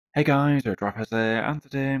Hey guys, R4GE here, and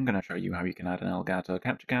today I'm going to show you how you can add an Elgato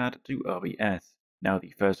Capture Card to OBS. Now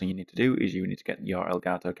the first thing you need to do is you need to get your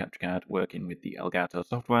Elgato Capture Card working with the Elgato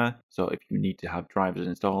software. So if you need to have drivers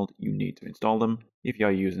installed, you need to install them. If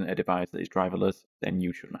you're using a device that is driverless, then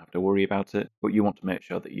you shouldn't have to worry about it, but you want to make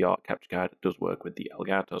sure that your capture card does work with the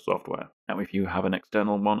Elgato software. Now if you have an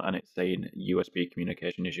external one and it's saying USB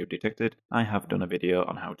communication issue detected, I have done a video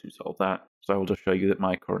on how to solve that. So I will just show you that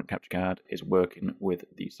my current capture card is working with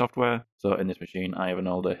the software. So in this machine I have an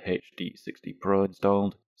older HD60 Pro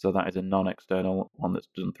installed. So that is a non-external one that's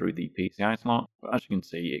done through the PCI slot, but as you can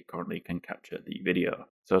see it currently can capture the video.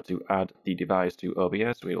 So to add the device to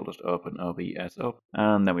OBS, we will just open OBS up,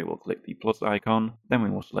 and then we will click the plus icon, then we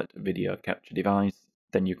will select Video Capture Device,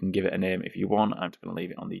 then you can give it a name if you want. I'm just going to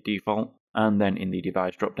leave it on the default, and then in the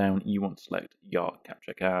device drop down you want to select your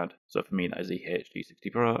capture card. So for me that is the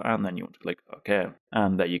HD60 Pro, and then you want to click OK.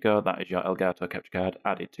 And there you go, that is your Elgato capture card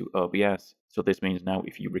added to OBS. So this means now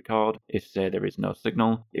if you record, if say there is no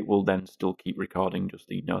signal, it will then still keep recording just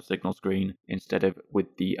the no signal screen, instead of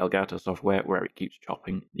with the Elgato software where it keeps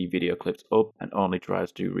chopping the video clips up and only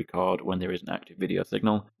tries to record when there is an active video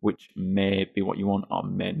signal, which may be what you want or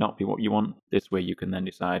may not be what you want. This way you can then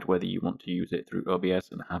decide whether you want to use it through OBS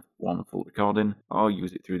and have one full recording, or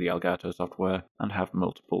use it through the Elgato software and have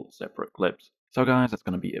multiple separate clips. So guys, that's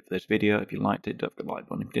going to be it for this video. If you liked it, don't forget the like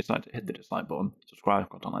button. If you disliked it, hit the dislike button. Subscribe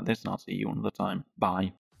for content like this, and I'll see you another time.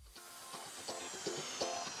 Bye.